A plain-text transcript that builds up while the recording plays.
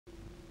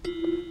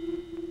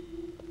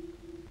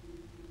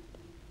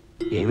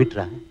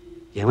ఏమిట్రా,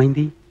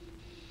 ఏమైంది?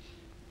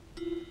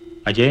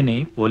 అజయ్ని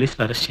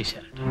పోలీసులు అరెస్ట్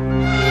చేశారట.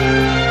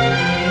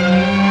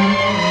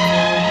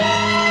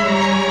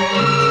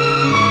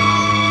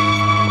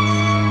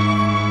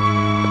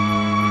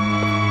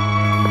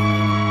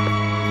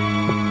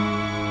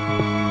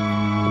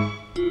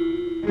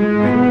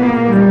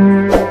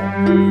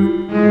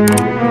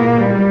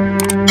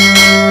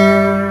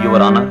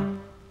 యువర్ ఆనర్,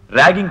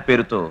 ర్యాగింగ్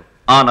పేరుతో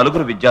ఆ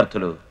 4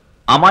 విద్యార్థులు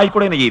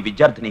అమాయకుడైన ఈ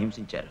విద్యార్థిని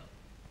హింసించారు.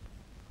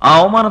 ఆ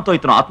అవమానంతో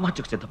ఇతను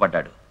ఆత్మహత్యకు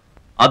సిద్ధపడ్డాడు.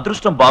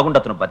 అదృష్టం బాగుండి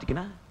అతను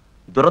బతికినా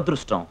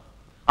దురదృష్టం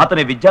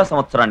అతని విద్యా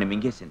సంవత్సరాన్ని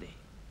మింగేసింది.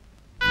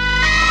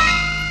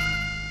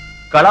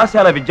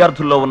 కళాశాల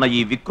విద్యార్థుల్లో ఉన్న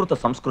ఈ వికృత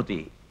సంస్కృతి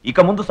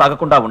ఇక ముందు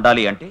సాగకుండా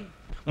ఉండాలి అంటే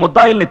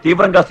ముద్దాయిల్ని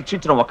తీవ్రంగా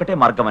శిక్షించడం ఒక్కటే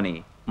మార్గమని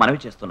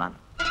మనవి చేస్తున్నాను.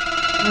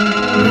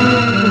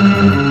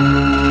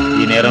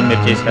 ఈ నేరం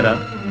మీరు చేశారా?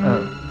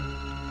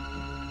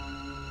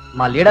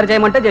 మా లీడర్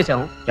చేయమంటే చేశాం.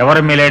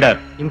 ఎవరు మీ లీడర్?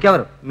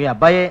 ఇంకెవరు, మీ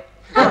అబ్బాయే.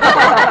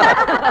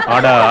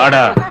 ఆడా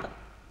ఆడా.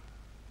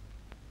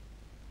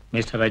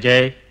 మిస్టర్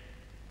అజయ్,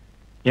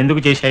 ఎందుకు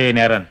చేశావు ఈ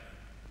నేరాన్ని?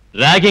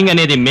 ర్యాగింగ్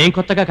అనేది మేం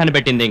కొత్తగా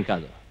కనిపెట్టిందేం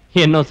కాదు,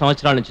 ఎన్నో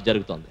సంవత్సరాల నుంచి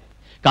జరుగుతోంది.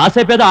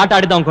 కాసేపేదో ఆట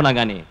ఆడిదాం అనుకున్నా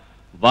గానీ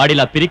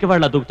వాడిలా పిరికి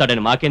వాళ్ళ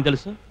దూకుతాడని మాకేం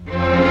తెలుసు?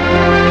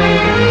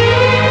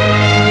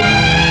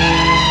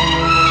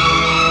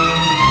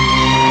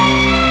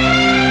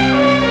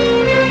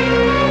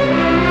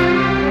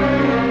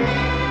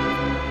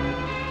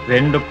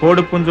 రెండు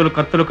కోడి పుంజులు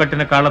కత్తులు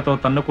కట్టిన కాళ్లతో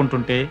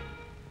తన్నుకుంటుంటే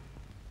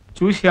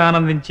చూసి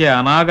ఆనందించే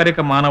అనాగరిక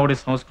మానవుడి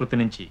సంస్కృతి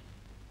నుంచి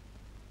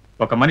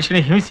ఒక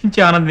మనిషిని హింసించి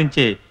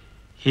ఆనందించే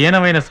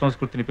హీనమైన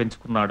సంస్కృతిని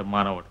పెంచుకున్నాడు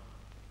మానవుడు.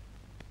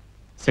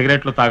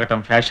 సిగరెట్లు తాగటం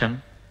ఫ్యాషన్,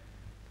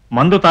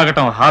 మందు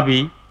తాగటం హాబీ,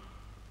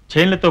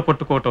 చైన్లతో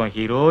కొట్టుకోవటం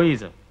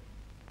హీరోయిజం.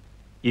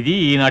 ఇది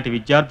ఈనాటి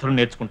విద్యార్థులు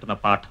నేర్చుకుంటున్న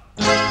పాఠం.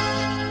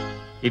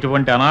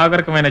 ఇటువంటి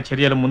అనాగరికమైన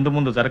చర్యలు ముందు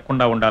ముందు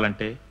జరగకుండా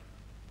ఉండాలంటే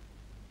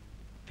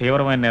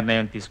తీవ్రమైన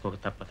నిర్ణయం తీసుకోక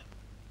తప్పదు.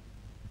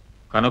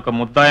 కనుక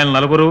ముద్దాయిల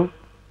 4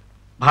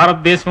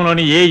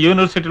 భారతదేశంలోని ఏ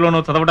యూనివర్సిటీలోనూ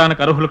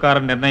చదవడానికి అర్హులు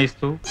కారని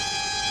నిర్ణయిస్తూ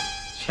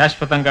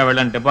శాశ్వతంగా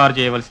వెళ్ళని డిబార్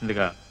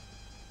చేయవలసిందిగా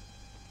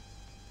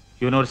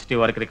యూనివర్సిటీ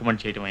వారికి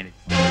రికమెండ్ చేయడం అయినది.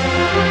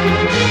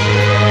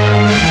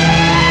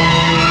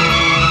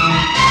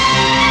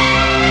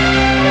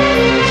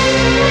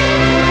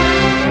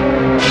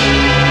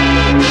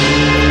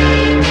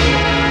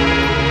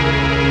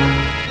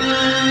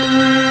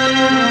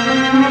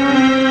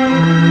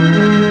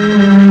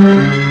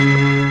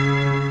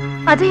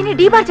 అజయ్ని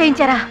డీబార్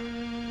చేయించారా?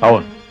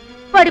 అవును.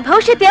 వాడి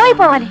భవిష్యత్తు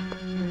ఏమైపోవాలి?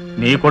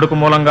 నీ కొడుకు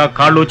మూలంగా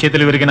కాళ్ళు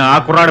చేతులు విరిగిన ఆ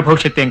కుర్రాడి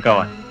భవిష్యత్తు ఏం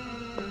కావాలి?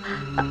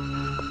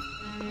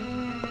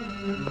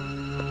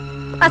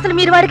 అసలు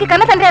మీరు వాడికి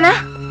కన్న తండ్రేనా?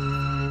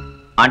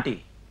 ఆంటీ,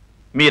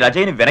 మీరు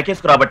అజయ్ని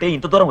వెనకేసుకురాబట్టే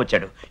ఇంత దూరం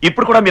వచ్చాడు.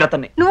 ఇప్పుడు కూడా మీరు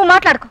అతన్ని... నువ్వు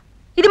మాట్లాడుకో,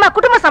 ఇది మా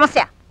కుటుంబ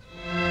సమస్య.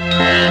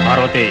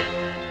 పార్వతి,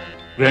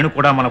 వేణు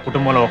కూడా మన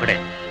కుటుంబంలో ఒకడే.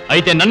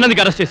 అయితే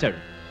నన్నెందుకు అరెస్ట్ చేశాడు?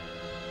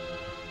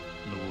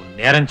 నువ్వు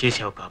నేరం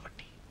చేశావు కాబట్టి.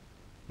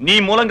 నీ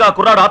మూలంగా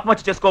కుర్రాడు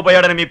ఆత్మహత్య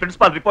చేసుకోబోయాడని మీ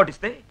ప్రిన్సిపాల్ రిపోర్ట్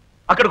ఇస్తే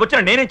అక్కడికి వచ్చిన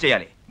నేనేం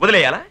చేయాలి?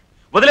 వదిలేయాలా?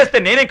 వదిలేస్తే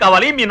నేనేం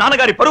కావాలి? మీ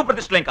నాన్నగారి పరువు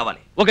ప్రతిష్టలేం కావాలి?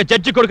 ఒక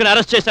జడ్జి కొడుకుని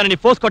అరెస్ట్ చేశానని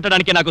ఫోర్స్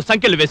కొట్టడానికి నాకు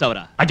సంఖ్యలు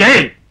వేశావరా?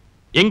 అజయ్,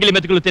 ఎంగిలి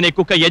మెతుకులు తినే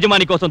కుక్క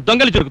యజమాని కోసం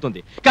దొంగలు జరుగుతుంది,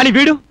 కానీ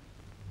వీడు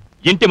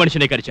ఇంటి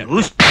మనిషినే కరిచాడు.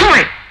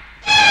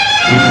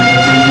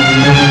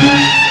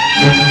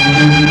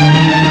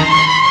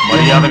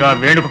 మర్యాదగా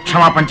వేణుకు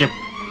క్షమాపణ చెప్పు.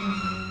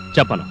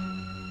 చెప్పను.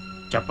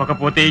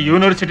 చెప్పకపోతే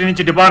యూనివర్సిటీ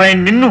నుంచి డిబార్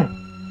అయిన నిన్ను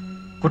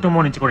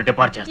కుటుంబం నుంచి కూడా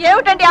డిబార్ చేస్తా.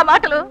 ఏమిటండి ఆ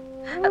మాటలు?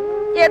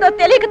 ఏదో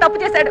తెలియక తప్పు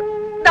చేశాడు,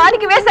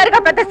 దానికి వేశారుగా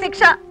పెద్ద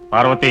శిక్ష.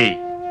 పార్వతి,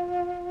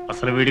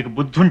 అసలు వీడికి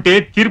బుద్ధుంటే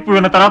తీర్పు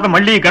విన్న తర్వాత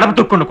మళ్ళీ గడప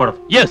తొక్కుండకూడదు.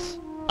 Yes,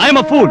 I'm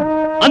a fool.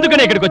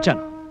 అందుకనే ఇక్కడికి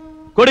వచ్చాను.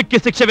 కొడుక్కి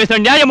శిక్ష వేసిన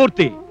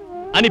న్యాయమూర్తి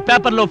అని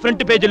పేపర్లో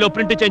ఫ్రంట్ పేజీలో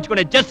ప్రింట్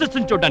చేయించుకునే జస్టిస్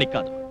ని చూడడానికి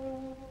కాదు.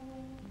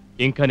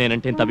 ఇంకా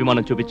నేనంటే ఇంత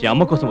అభిమానం చూపించి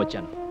అమ్మ కోసం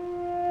వచ్చాను.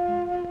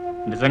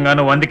 నిజంగా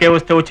నువ్వు అందుకే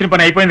వస్తే వచ్చిన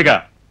పని అయిపోయిందిగా.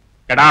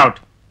 Get out,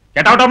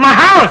 get out of my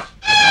house.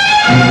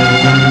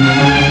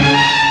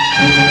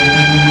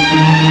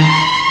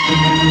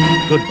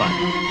 Good bye.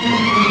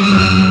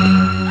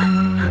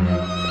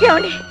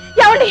 ఏమండి,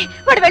 ఏమండి,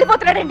 వాడు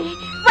వెళ్ళిపోతున్నాడండి,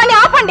 వాడిని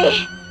ఆపండి.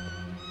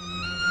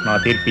 నా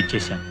తీర్పు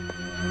ఇచ్చేశాను.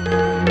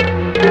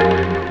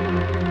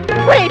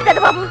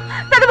 పెద్దబాబు,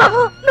 పెద్దబాబు,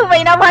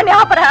 నువ్వైనా వాడిని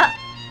ఆపరా.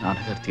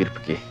 నాన్నగారి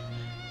తీర్పుకి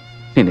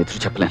నేను ఎదురు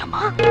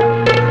చెప్పలేనమ్మా.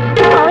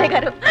 మావయ్య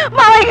గారు,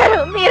 మావయ్య గారు,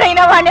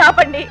 మీరైనా వాడిని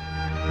ఆపండి.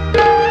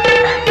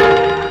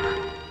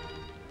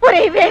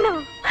 ఒరే వేణు,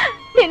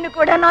 నిన్ను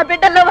కూడా నా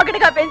బిడ్డల్లో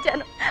ఒకటిగా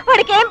పెంచాను.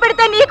 వాడికి ఏం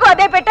పెడితే నీకు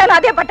అదే పెట్టాను,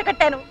 అదే బట్ట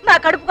కట్టాను. నా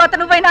కడుపు కోత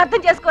నువ్వైనా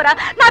అర్థం చేసుకోరా.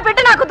 నా బిడ్డ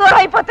నాకు దూరం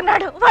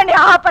అయిపోతున్నాడు, వాడిని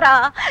ఆపరా.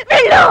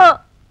 వెళ్ళు.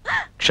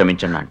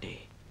 క్షమించండి ఆంటీ,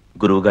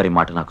 గురువు గారి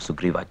మాట నాకు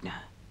సుగ్రీవాజ్ఞ.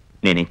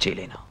 నేనేం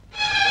చేయలేను.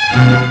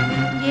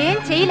 ఏం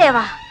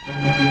చేయలేవా?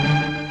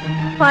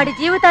 వాడి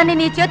జీవితాన్ని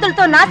నీ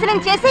చేతులతో నాశనం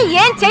చేసి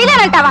ఏం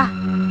చేయలేనంటావా?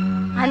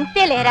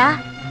 అంతేలేరా,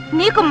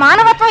 నీకు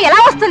మానవత్వం ఎలా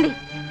వస్తుంది?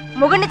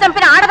 మొగుడిని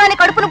చంపిన ఆడదాని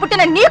కడుపును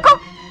పుట్టిన నీకు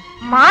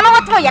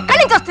మానవత్వం ఎక్కడి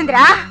నుంచి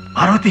వస్తుందిరా?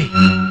 పార్వతి,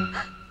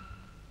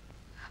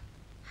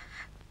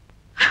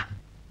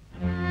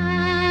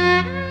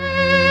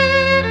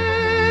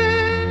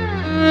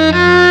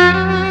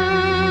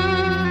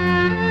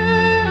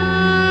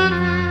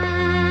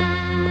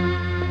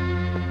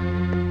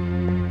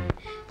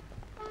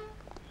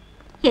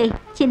 ఏ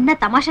చిన్న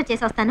తమాషా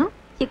చేసి వస్తాను,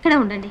 ఇక్కడే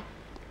ఉండండి.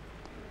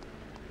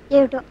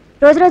 ఏమిటో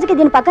రోజు రోజుకి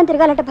దీని పక్కన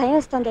తిరగాలంటే భయం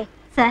వస్తుంది.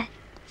 సార్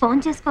ఫోన్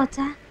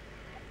చేసుకోవచ్చా?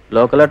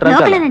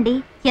 లోకలేనండి.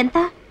 ఎంత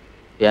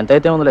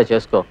ఎంతైతే ఉందిలే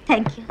చేసుకో.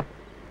 Thank you.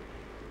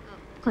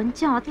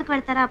 కొంచెం అవతలకు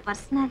పెడతారా?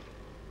 పర్సనల్.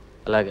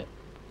 అలాగే.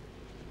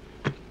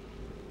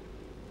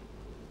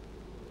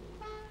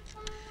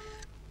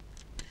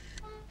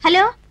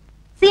 హలో,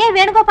 సిఐ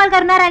వేణుగోపాల్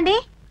గారు ఉన్నారా అండి?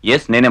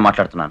 ఎస్, నేనే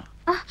మాట్లాడుతున్నాను.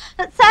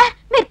 సార్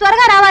మీరు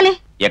త్వరగా రావాలి.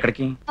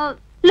 ఎక్కడికి?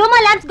 లూమా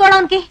ల్యాండ్స్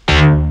గోడౌన్ కి.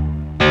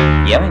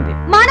 ఏమైంది?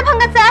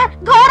 మానభంగం సార్,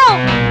 ఘోరం.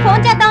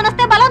 ఫోన్ చేద్దామని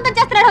వస్తే బలవంతం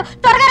చేస్తున్నాడు.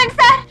 త్వరగా రండి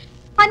సార్,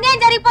 అన్యాయం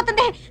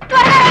జరిగిపోతుంది.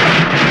 త్వరగా రండి.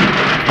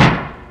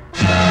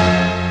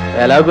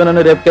 ఎలాగో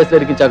నన్ను రేపు కేసులో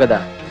ఇరికించావు కదా,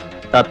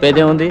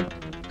 తప్పేదే ఉంది.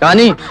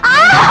 కానీ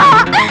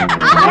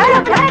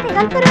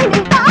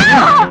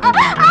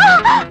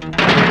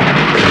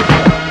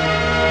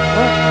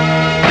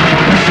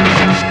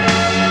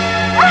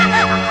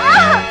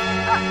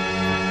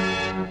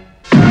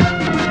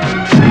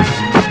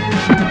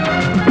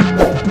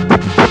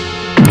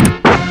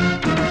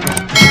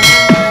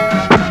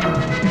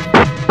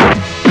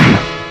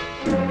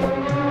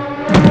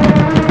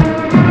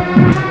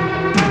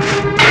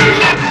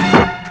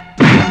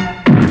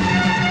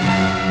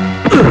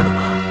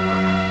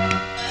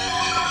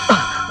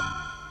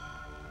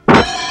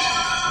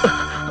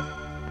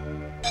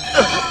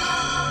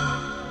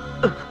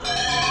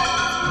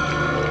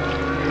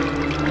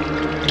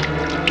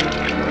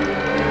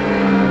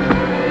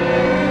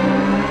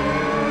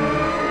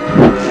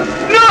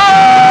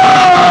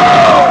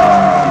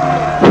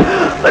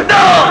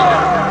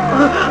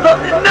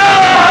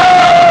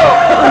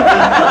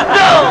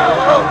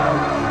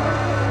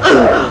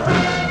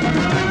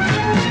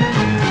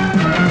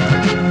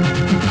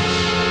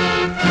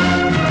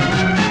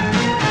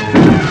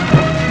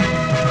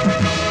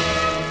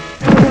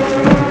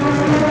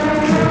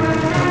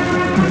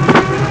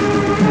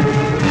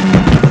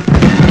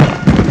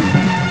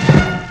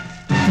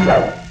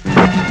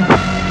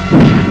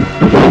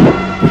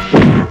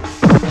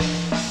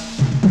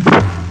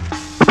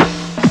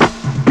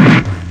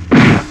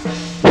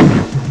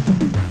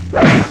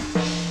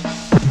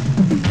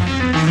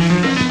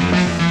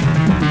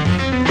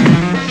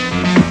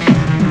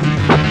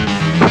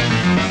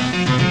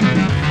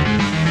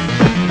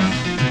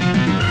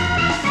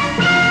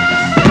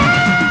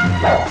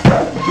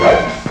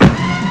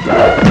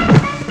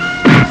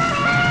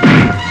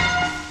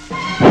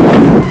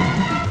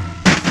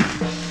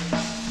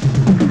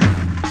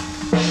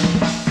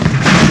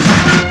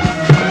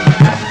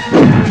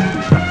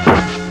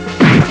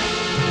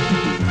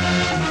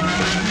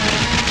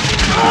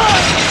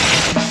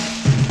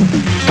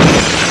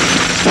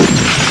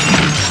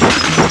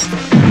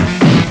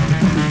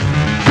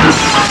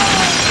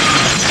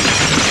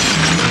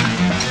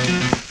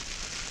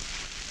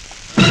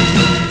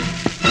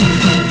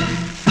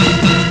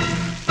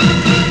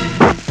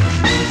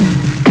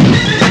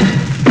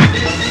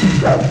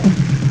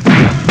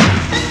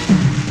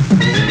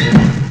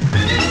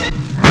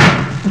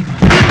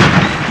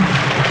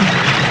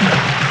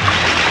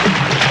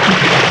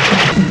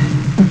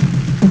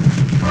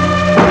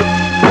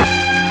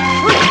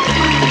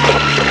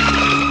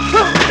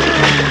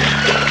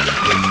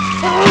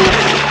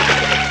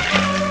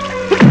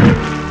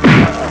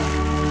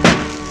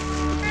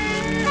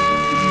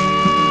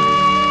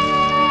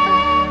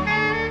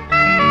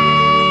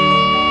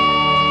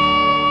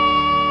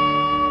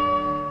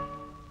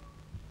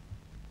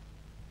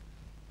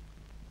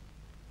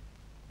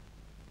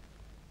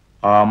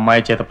ఆ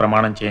అమ్మాయి చేత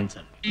ప్రమాణం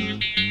చేయించండి.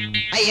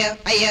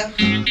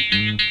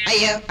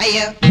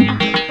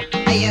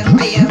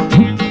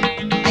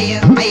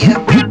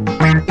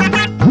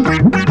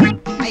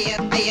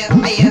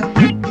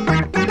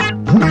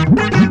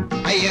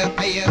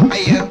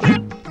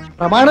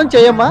 ప్రమాణం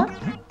చేయమ్మా.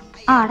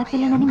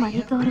 ఆడపిల్లనని మరీ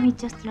గౌరవం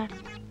ఇచ్చేస్తున్నాడు.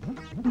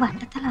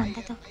 బట్టతల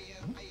అందదు.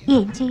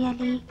 ఏం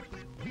చెయ్యాలి?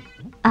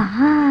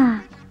 ఆహా,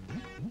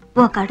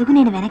 ఒక అడుగు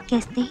నేను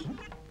వెనక్కేస్తే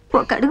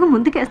ఒక అడుగు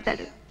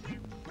ముందుకేస్తాడు.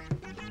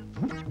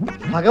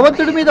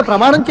 భగవంతుడి మీద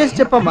ప్రమాణం చేసి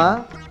చెప్పమ్మా.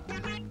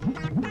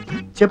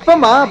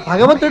 చెప్పమ్మా,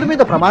 భగవంతుడి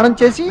మీద ప్రమాణం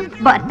చేసి.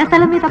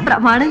 బట్టతల మీద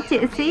ప్రమాణం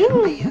చేసి.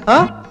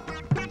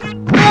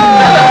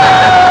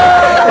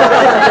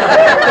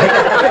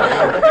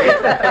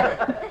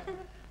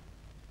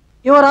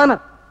 యువర్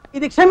ఆనర్,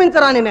 ఇది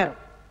క్షమించరాని నేరం.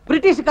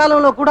 బ్రిటిష్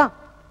కాలంలో కూడా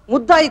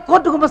ముద్దాయి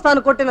కోర్టు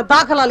గుమస్తాను కొట్టిన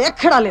దాఖలాలు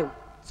ఎక్కడా లేవు.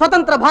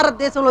 స్వతంత్ర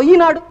భారతదేశంలో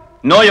ఈనాడు.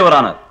 నో యువర్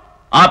ఆనర్,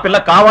 ఆ పిల్ల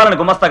కావాలని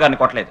గుమస్తా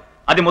గారిని కొట్టలేదు.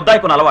 అది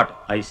ముద్దాయికున్న అలవాటు.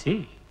 ఐసి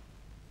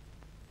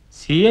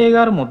సిఐ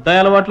గారు ముద్దాయి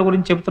అలవాట్ల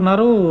గురించి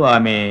చెబుతున్నారు.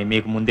 ఆమె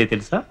మీకు ముందే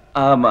తెలుసా?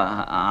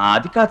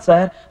 అది కాదు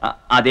సార్,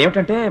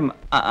 అదేమిటంటే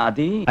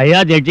అది. అయ్యా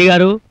జడ్జి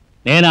గారు,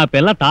 నేను ఆ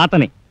పిల్ల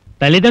తాతని.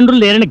 తల్లిదండ్రులు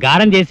లేరని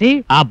గారం చేసి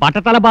ఆ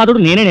బట్టతల బాధుడు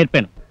నేనే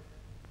నేర్పాను.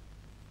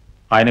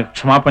 ఆయనకు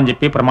క్షమాపణ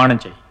చెప్పి ప్రమాణం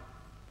చేయి.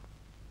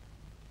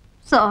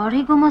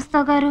 సారీ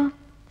గుమస్తా గారు.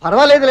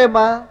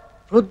 పర్వాలేదులేమ్మా,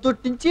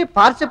 ప్రొద్దుట్టించి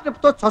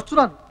పార్శ్వప్తో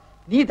చస్తున్నాను.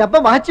 నీ దెబ్బ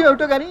మహత్యం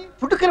ఏమిటో గాని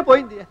పుట్టుకని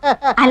పోయింది.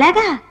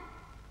 అలాగా?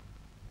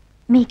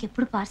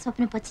 మీకెప్పుడు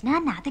పార్శ్వప్నం వచ్చినా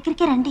నా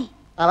దగ్గరికి రండి.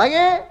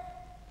 అలాగే.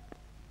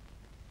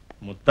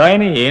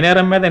 ముద్దాయిని ఏ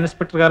నేరం మీద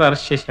ఇన్స్పెక్టర్ గారు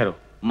అరెస్ట్ చేశారు?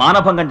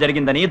 మానభంగం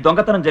జరిగిందని,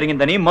 దొంగతనం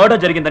జరిగిందని,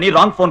 మర్డర్ జరిగిందని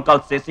రాంగ్ ఫోన్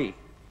కాల్స్ చేసి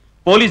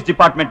పోలీస్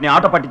డిపార్ట్మెంట్ ని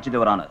ఆట పట్టించింది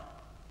యువర్ ఆనర్.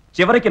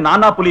 చివరికి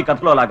నానా పులి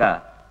కథలో లాగా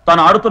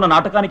తాను ఆడుతున్న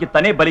నాటకానికి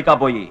తనే బలి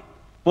కాబోయి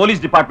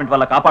పోలీస్ డిపార్ట్మెంట్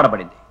వల్ల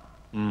కాపాడబడింది.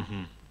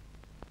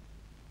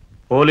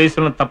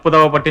 పోలీసులను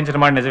తప్పుదోవ పట్టించిన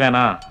మాట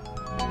నిజమేనా?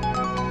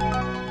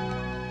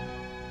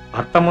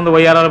 భర్త ముందు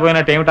వయ్యారాలు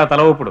పోయినట్టు ఏమిటా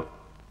తల ఊపుడు?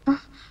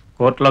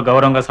 కోర్టులో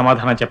గౌరవంగా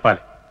సమాధానం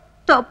చెప్పాలి.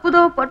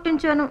 తప్పుదోవ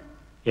పట్టించాను.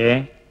 ఏ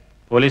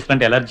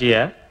పోలీసులంటే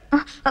ఎలర్జీయా?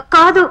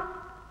 కాదు,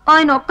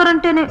 ఆయన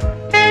ఒక్కరంటేనే.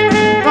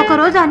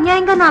 ఒకరోజు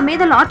అన్యాయంగా నా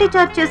మీద లాఠీ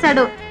చార్జ్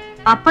చేశాడు.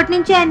 అప్పటి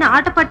నుంచి ఆయన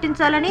ఆట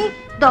పట్టించాలని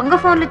దొంగ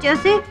ఫోన్లు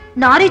చేసి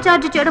నారీ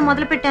చార్జ్ చేయడం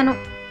మొదలు పెట్టాను.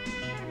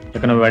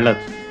 ఇక నువ్వు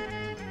వెళ్ళొచ్చు.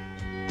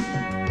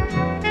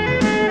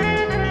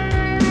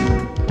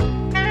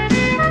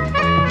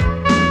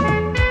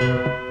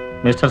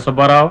 మిస్టర్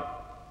సుబ్బారావు,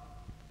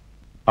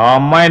 ఆ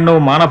అమ్మాయిని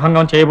నువ్వు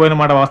మానభంగం చేయబోయిన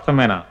మాట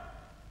వాస్తవమేనా?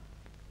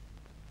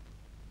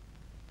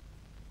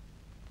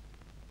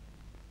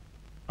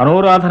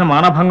 అనురాధన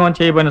మానభంగం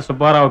చేయబోయిన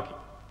సుబ్బారావుకి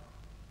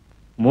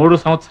 3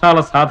 సంవత్సరాల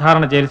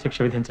సాధారణ జైలు శిక్ష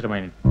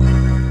విధించడమైనది.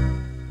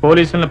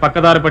 పోలీసులను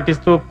పక్కదారి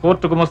పట్టిస్తూ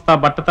కోర్టు గుమస్తా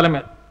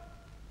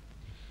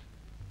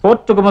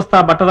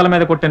బట్టతల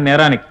మీద కొట్టిన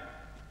నేరానికి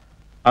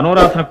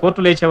అనురాధన కోర్టు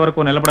లేచే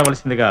వరకు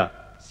నిలబడవలసిందిగా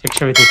శిక్ష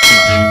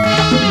విధిస్తున్నారు.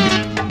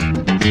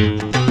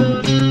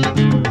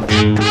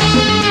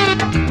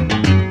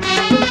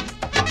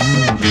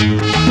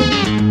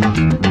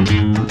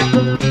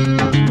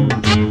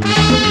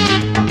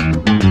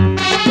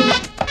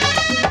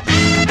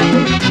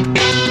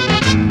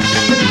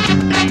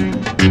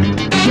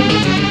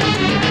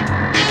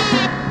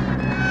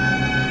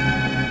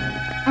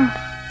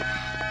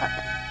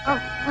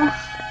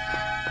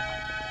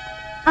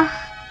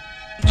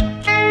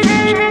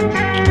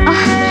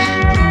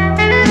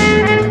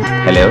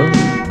 హలో,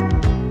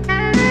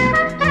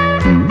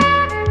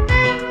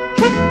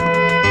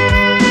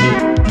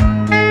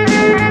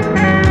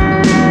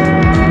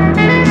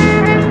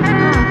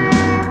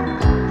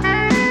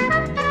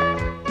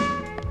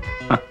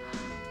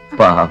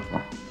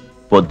 పాపం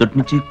పొద్దుటి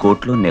నుంచి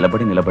కోర్టులో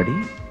నిలబడి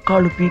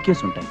కాళ్ళు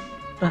పీకేసి ఉంటాయి.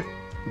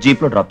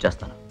 జీప్ లో డ్రాప్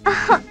చేస్తాను.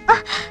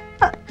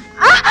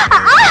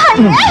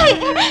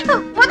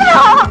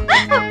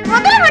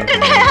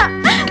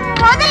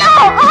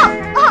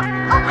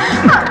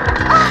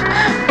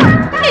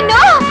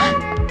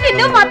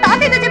 నిన్ను మా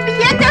తాతయ్యతో చెప్పి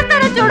ఏం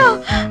చేస్తానో చూడు.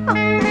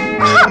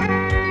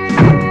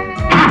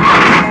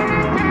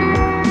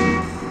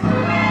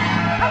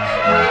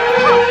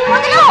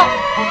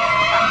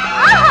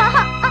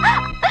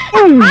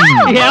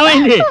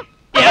 ఏమైంది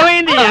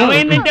ఏమైంది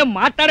ఏమైందంటే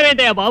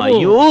మాట్లాడవేంటయ్యా బాబు?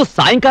 అయ్యో,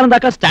 సాయంకాలం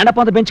దాకా స్టాండప్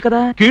ఆన్ ద బెంచ్ కదా,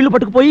 కీళ్లు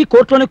పట్టుకుపోయి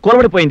కోర్టులోనే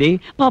కూలబడిపోయింది.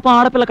 పాప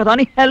ఆడపిల్ల కదా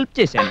అని హెల్ప్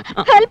చేశాను.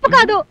 హెల్ప్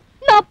కాదు,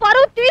 నా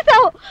పరువు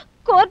తీసావు.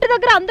 కోర్టు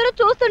దగ్గర అందరూ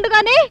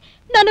చూస్తుండగానే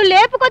నన్ను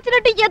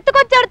లేపుకొచ్చినట్టు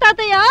ఎత్తుకొచ్చాడు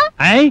తాతయ్య.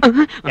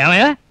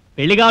 ఏమయ్యా,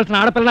 పెళ్లి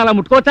కావాల్సిన ఆడపిల్లని అలా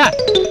ముట్టుకోవచ్చా?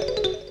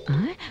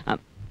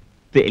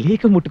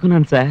 తెలియక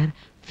ముట్టుకున్నాను సార్.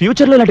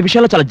 ఫ్యూచర్ లో ఇలాంటి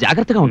విషయాల్లో చాలా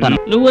జాగ్రత్తగా ఉంటాను.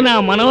 నువ్వు నా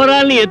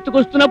మనవరాల్ని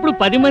ఎత్తుకొస్తున్నప్పుడు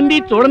 10 మంది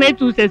చూడనే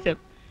చూసేశావు.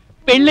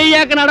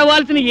 పెళ్ళయ్యాక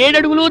నడవాల్సిన 7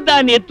 అడుగులు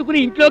దాన్ని ఎత్తుకుని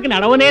ఇంట్లోకి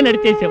నడవనే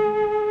నడిచేశావు.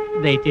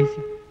 దయచేసి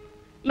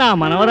నా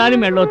మనవరాలి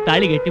మెళ్ళో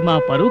తాళి గట్టి మా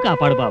పరువు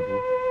కాపాడు బాబు.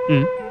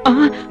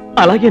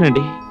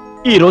 అలాగేనండి.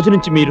 ఈ రోజు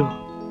నుంచి మీరు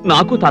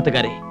నాకు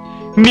తాతగారే.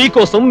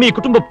 మీకోసం, మీ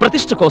కుటుంబ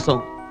ప్రతిష్ట కోసం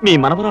మీ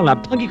మనవరాలను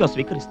అర్థంగా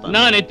స్వీకరిస్తాను.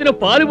 నా నెత్తిన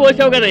పాలు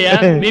పోసావు కదయ్యా.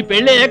 మీ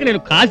పెళ్లి అయ్యాక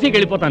నేను కాశీకి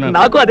వెళ్ళిపోతాను.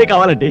 నాకు అదే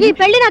కావాలండి. ఈ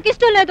పెళ్లి నాకు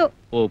ఇష్టం లేదు.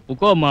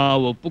 ఒప్పుకోమా,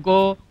 ఒప్పుకో.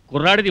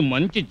 కుర్రాడిది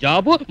మంచి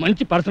జాబు,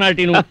 మంచి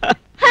పర్సనాలిటీను.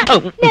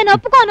 నేను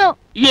ఒప్పుకోను.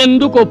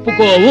 ఎందుకు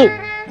ఒప్పుకోవు?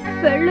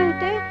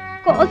 పెళ్ళైతే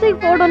కాశీకి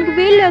పోవడానికి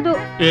వీల్లేదు.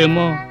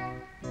 ఏమో,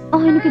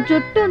 ఆయనకి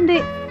జుట్టు ఉంది,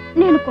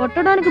 నేను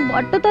కొట్టడానికి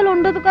బట్టతలు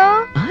ఉండదుగా.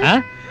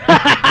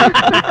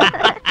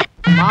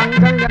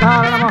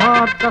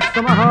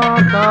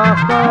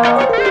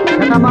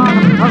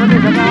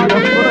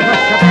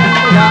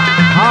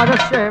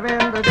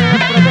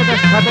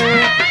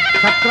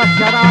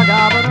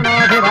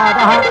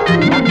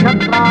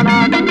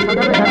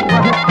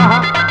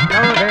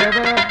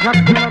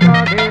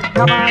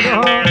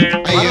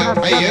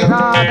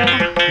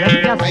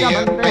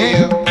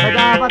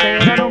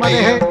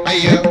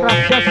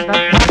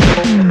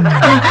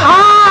 ఆ